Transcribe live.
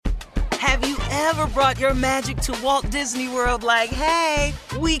Have you ever brought your magic to Walt Disney World like, hey,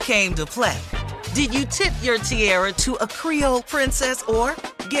 we came to play? Did you tip your tiara to a Creole princess or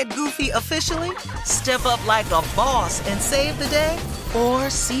get goofy officially? Step up like a boss and save the day? Or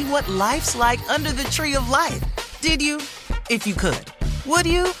see what life's like under the tree of life? Did you? If you could. Would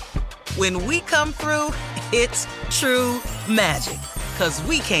you? When we come through, it's true magic. 'Cause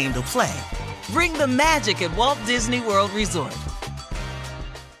we came to play. Bring the magic at Walt Disney World Resort.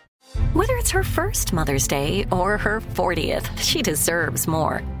 Whether it's her first Mother's Day or her 40th, she deserves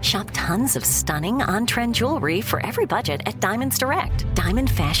more. Shop tons of stunning on-trend jewelry for every budget at Diamonds Direct. Diamond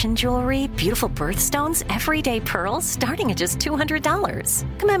fashion jewelry, beautiful birthstones, everyday pearls starting at just $200.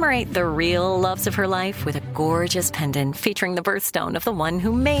 Commemorate the real loves of her life with a gorgeous pendant featuring the birthstone of the one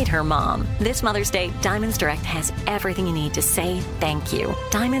who made her mom. This Mother's Day, Diamonds Direct has everything you need to say thank you.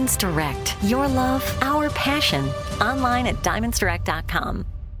 Diamonds Direct. Your love, our passion. Online at diamondsdirect.com.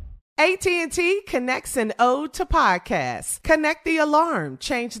 AT&T connects an ode to podcasts. Connect the alarm.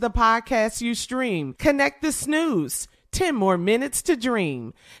 Change the podcast you stream. Connect the snooze. 10 more minutes to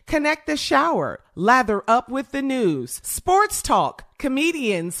dream. Connect the shower. Lather up with the news. Sports talk,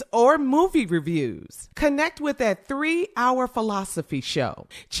 comedians, or movie reviews. Connect with that 3-hour philosophy show.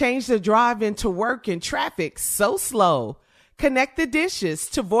 Change the drive into work in traffic so slow. Connect the dishes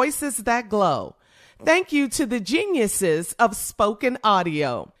to voices that glow. Thank you to the geniuses of spoken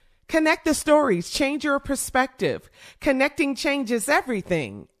audio. Connect the stories, change your perspective. Connecting changes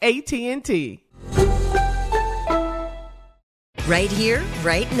everything. AT&T. Right here,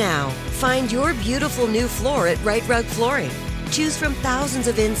 right now. Find your beautiful new floor at Right Rug Flooring. Choose from thousands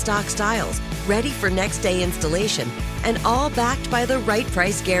of in-stock styles, ready for next day installation, and all backed by the right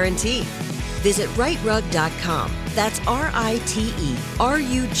price guarantee. Visit rightrug.com. That's RITERUG.com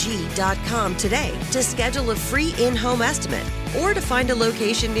today to schedule a free in-home estimate or to find a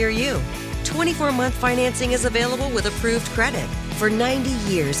location near you. 24-month financing is available with approved credit. For 90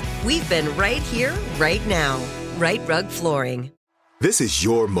 years, we've been right here, right now. Right Rug Flooring. This is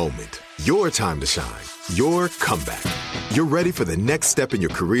your moment, your time to shine, your comeback. You're ready for the next step in your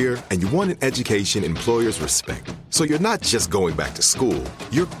career, and you want an education employers respect. So you're not just going back to school,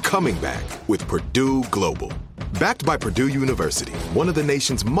 you're coming back with Purdue Global. Backed by Purdue University, one of the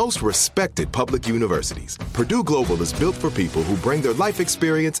nation's most respected public universities, Purdue Global is built for people who bring their life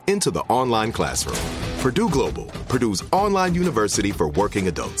experience into the online classroom. Purdue Global, Purdue's online university for working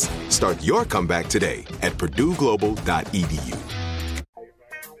adults. Start your comeback today at purdueglobal.edu.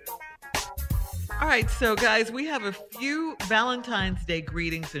 All right, so guys, we have a few Valentine's Day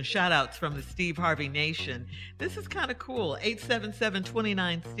greetings and shout outs from the Steve Harvey Nation. This is kind of cool.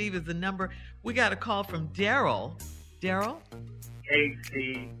 877-29-STEVE is the number. We got a call from Daryl. Daryl? Hey,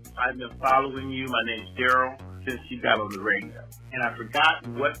 Steve. I've been following you. My name's Daryl since you got on the radio. And I forgot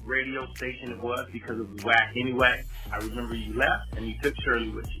what radio station it was because it was whack anyway. I remember you left and you took Shirley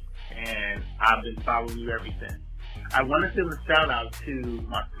with you. And I've been following you ever since. I want to send a shout out to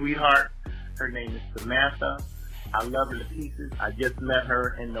my sweetheart. Her name is Samantha. I love her to pieces. I just met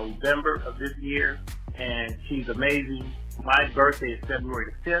her in November of this year, and she's amazing. My birthday is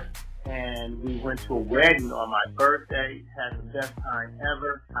February the 5th, and we went to a wedding on my birthday. Had the best time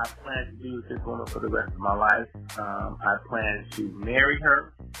ever. I plan to be with this woman for the rest of my life. I plan to marry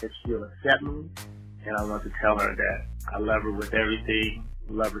her if she'll accept me, and I want to tell her that I love her with everything,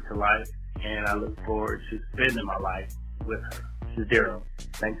 love her to life, and I look forward to spending my life with her. This is Daryl.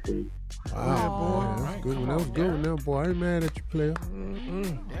 Thanks, Steve. Boy, that's good. That was good now, boy. I ain't mad at you, player.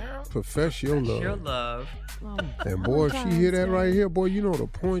 Profess your love. Your love. And boy, if she hear that right here, boy, you know the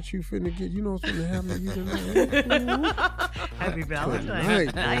points you finna get. You know what's finna happen. You Happy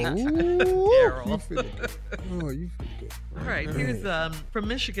Valentine's night. Daryl. You finna get. All right, here's from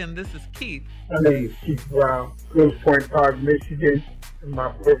Michigan. This is Keith. My name is Keith Brown, Grosse Pointe Park, Michigan. And my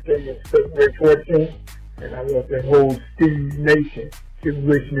birthday is February 14th. And I want the whole Steve Nation to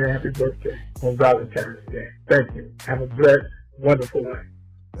wish me a happy birthday on Valentine's Day. Thank you. Have a blessed, wonderful life.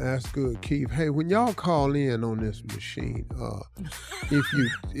 That's good, Keith. Hey, when y'all call in on this machine,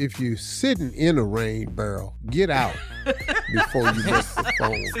 if you sitting in a rain barrel, get out before you make the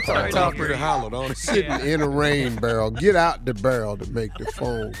phone call. Top of the hollow, don't it? Sitting in a rain barrel, get out the barrel to make the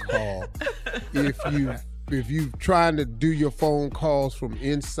phone call. If you trying to do your phone calls from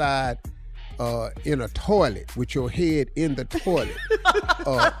inside in a toilet with your head in the toilet,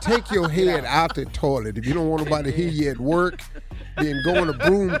 take your head out the toilet. If you don't want nobody to hear you at work, then go in a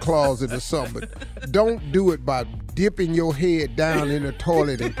broom closet or something. But don't do it by dipping your head down in the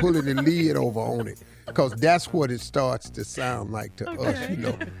toilet and pulling the lid over on it. because that's what it starts to sound like to us,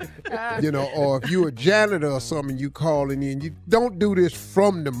 you know. Or if you're a janitor or something, you calling in, you don't do this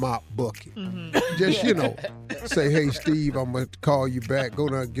from the mop bucket. Just, say, hey, Steve, I'm going to call you back. Go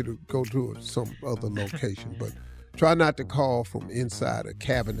down and go to some other location. But try not to call from inside of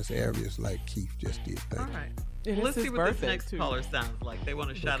cavernous areas like Keith just did. All right. Let's see what this next caller sounds like. They want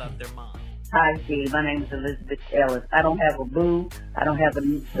to shout out their mom. Hi, Steve. My name is Elizabeth Ellis. I don't have a boo. I don't have a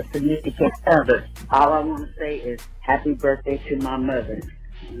significant other. All I want to say is happy birthday to my mother.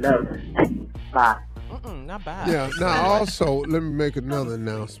 Love her. Bye. Not bad. Yeah. Now, also, let me make another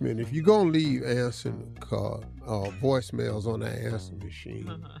announcement. If you're going to leave answering call, voicemails on that answer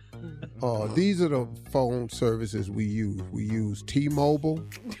machine, these are the phone services we use. We use T-Mobile.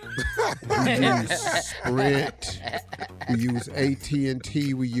 We use Sprint. We use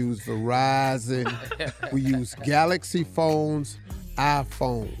AT&T. We use Verizon. We use Galaxy phones,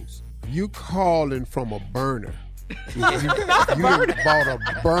 iPhones. You calling from a burner. You bought a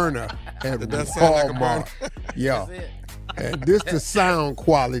burner at Walmart. Yeah. And this the sound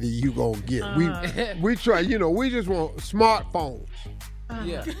quality you gonna get. We try, we just want smartphones.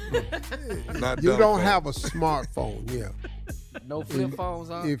 Yeah. You don't have a smartphone, yeah. No flip phones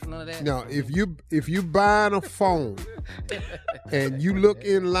on, none of that? No, if you buying a phone and you look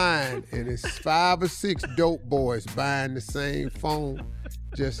in line and it's 5 or 6 dope boys buying the same phone,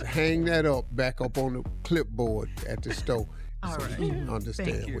 just hang that back up on the clipboard at the store. All right. You can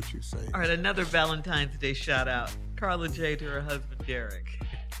understand what you're saying. All right, another Valentine's Day shout out. Carla J to her husband, Derek.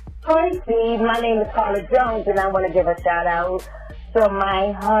 Hi, Steve. My name is Carla Jones, and I want to give a shout out to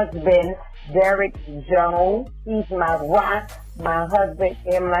my husband, Derek Jones. He's my rock, my husband,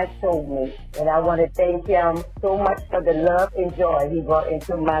 and my soulmate. And I want to thank him so much for the love and joy he brought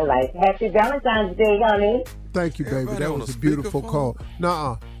into my life. Happy Valentine's Day, honey. Thank you, baby. That was a beautiful call.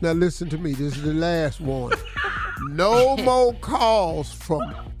 Now listen to me. This is the last one. No more calls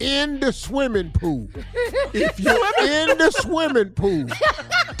from in the swimming pool. If you're in the swimming pool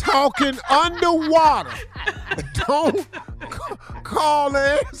talking underwater, don't call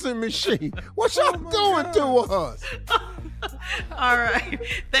the answering machine. What y'all doing to us? All right.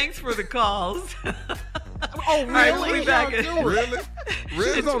 Thanks for the calls. Oh, really? All right, we'll be back. Really?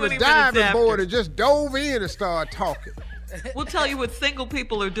 Riz on the diving board and just dove in and started talking. We'll tell you what single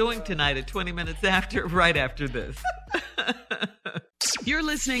people are doing tonight at 20 minutes after, right after this. You're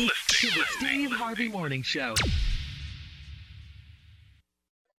listening to the Steve Harvey Morning Show.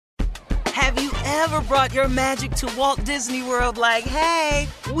 Have you ever brought your magic to Walt Disney World like, hey,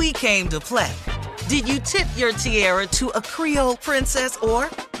 we came to play? Did you tip your tiara to a Creole princess or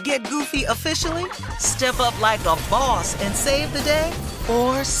get goofy officially? Step up like a boss and save the day?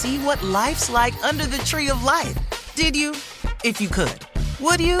 Or see what life's like under the tree of life? Did you? If you could.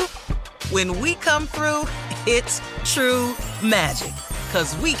 Would you? When we come through, it's true magic.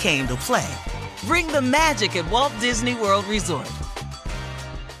 'Cause we came to play. Bring the magic at Walt Disney World Resort.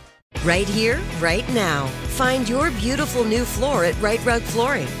 Right here, right now. Find your beautiful new floor at Right Rug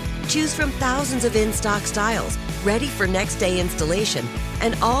Flooring. Choose from thousands of in-stock styles, ready for next day installation,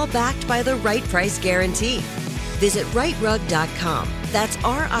 and all backed by the right price guarantee. Visit rightrug.com. That's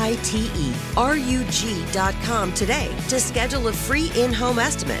RITERUG.com today to schedule a free in-home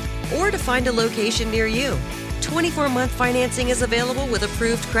estimate or to find a location near you. 24-month financing is available with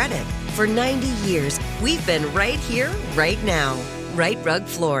approved credit. For 90 years, we've been right here, right now. Right Rug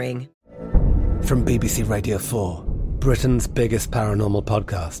Flooring. From BBC Radio 4, Britain's biggest paranormal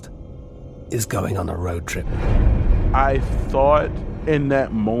podcast is going on a road trip. I thought in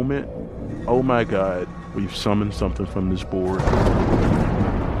that moment, oh my God, we've summoned something from this board.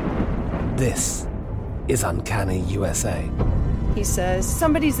 This is Uncanny USA. He says,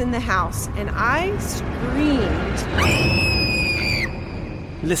 somebody's in the house, and I screamed.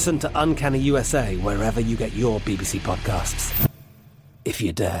 Listen to Uncanny USA wherever you get your BBC podcasts, if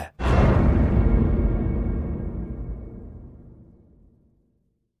you dare.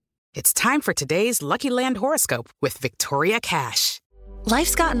 It's time for today's Lucky Land horoscope with Victoria Cash.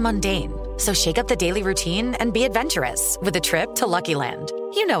 Life's gotten mundane, so shake up the daily routine and be adventurous with a trip to Lucky Land.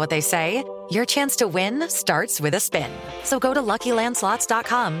 You know what they say, your chance to win starts with a spin. So go to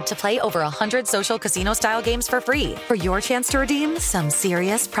LuckyLandSlots.com to play over 100 social casino-style games for free for your chance to redeem some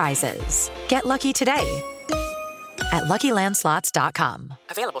serious prizes. Get lucky today at LuckyLandSlots.com.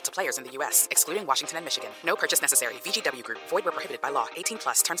 Available to players in the U.S., excluding Washington and Michigan. No purchase necessary. VGW Group. Void where prohibited by law.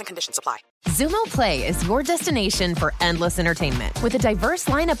 18+. Terms and conditions apply. Xumo Play is your destination for endless entertainment. With a diverse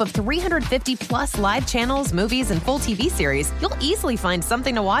lineup of 350 plus live channels, movies, and full TV series, you'll easily find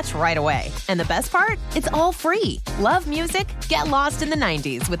something to watch right away. And the best part? It's all free. Love music? Get lost in the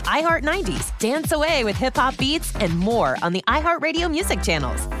 90s with iHeart 90s, dance away with hip-hop beats, and more on the iHeartRadio music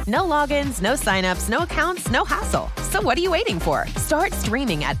channels. No logins, no signups, no accounts, no hassle. So what are you waiting for? Start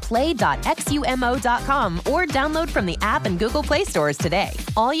streaming at play.xumo.com or download from the app and Google Play stores today.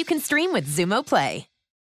 All you can stream with Xumo Play.